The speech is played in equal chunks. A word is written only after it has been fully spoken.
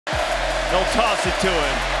They'll toss it to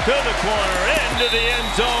him, to the corner, into the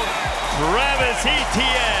end zone. Travis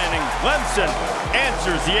Etienne, and Clemson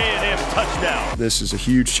answers the A&M touchdown. This is a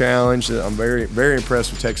huge challenge. I'm very, very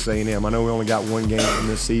impressed with Texas A&M. I know we only got one game in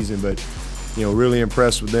this season, but really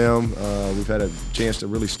impressed with them. We've had a chance to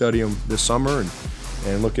really study them this summer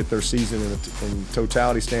and look at their season from a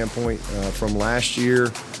totality standpoint from last year.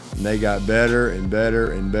 And they got better and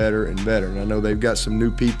better and better and better. And I know they've got some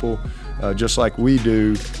new people just like we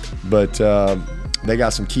do, but they got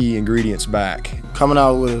some key ingredients back. Coming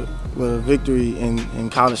out with a victory in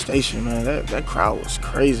College Station, man, that crowd was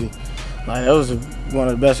crazy. Like, that was one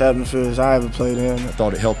of the best atmospheres I ever played in. I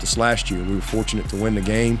thought it helped us last year. We were fortunate to win the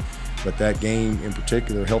game, but that game in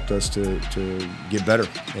particular helped us to get better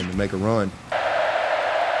and to make a run.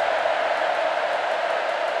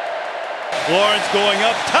 Lawrence going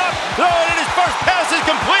up top, throwing it, his first pass is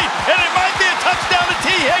complete, and it might be a touchdown to T.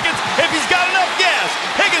 Higgins if he's got enough gas.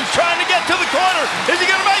 Higgins trying to get to the corner. Is he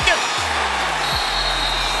going to make it?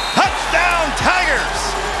 Touchdown,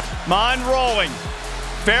 Tigers! Mond rolling.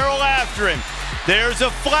 Farrell after him. There's a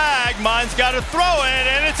flag. Mond's got to throw it,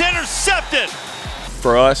 and it's intercepted.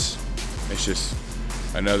 For us, it's just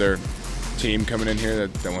another team coming in here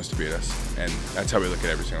that wants to beat us, and that's how we look at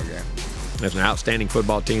every single game. There's an outstanding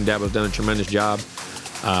football team. Dabo's done a tremendous job.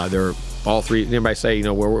 They're all three. Anybody say,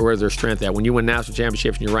 where's their strength at? When you win national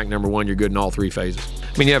championships and you're ranked #1, you're good in all three phases.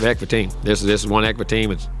 I mean, you have a heck of a team. This is one heck of a team.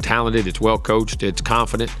 It's talented, it's well coached, it's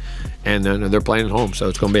confident, and they're playing at home. So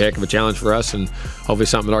it's going to be a heck of a challenge for us, and hopefully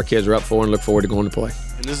something that our kids are up for and look forward to going to play.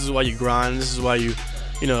 And this is why you grind. This is why you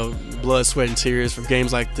blood, sweat, and tears for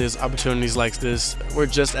games like this, opportunities like this. We're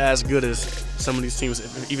just as good as some of these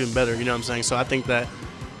teams, even better. You know what I'm saying? So I think that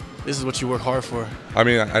this is what you work hard for. I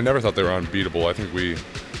mean, I never thought they were unbeatable. I think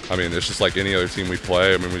it's just like any other team we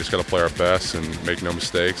play. I mean, we just got to play our best and make no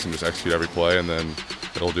mistakes and just execute every play, and then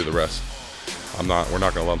it'll do the rest. We're not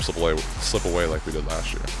going to let them slip away like we did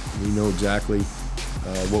last year. We know exactly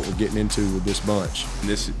what we're getting into with this bunch.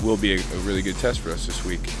 This will be a really good test for us this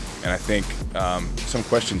week, and I think some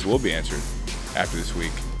questions will be answered after this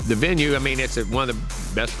week. The venue, I mean, it's one of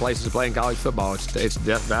the best places to play in college football. It's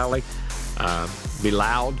Death Valley. Be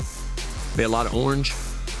loud, be a lot of orange.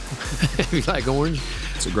 If you like orange.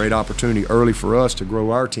 It's a great opportunity early for us to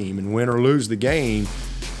grow our team, and win or lose the game,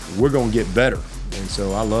 we're going to get better. And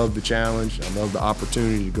so I love the challenge. I love the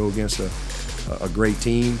opportunity to go against a great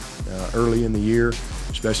team early in the year,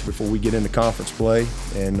 especially before we get into conference play,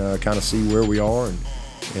 and kind of see where we are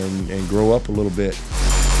and grow up a little bit.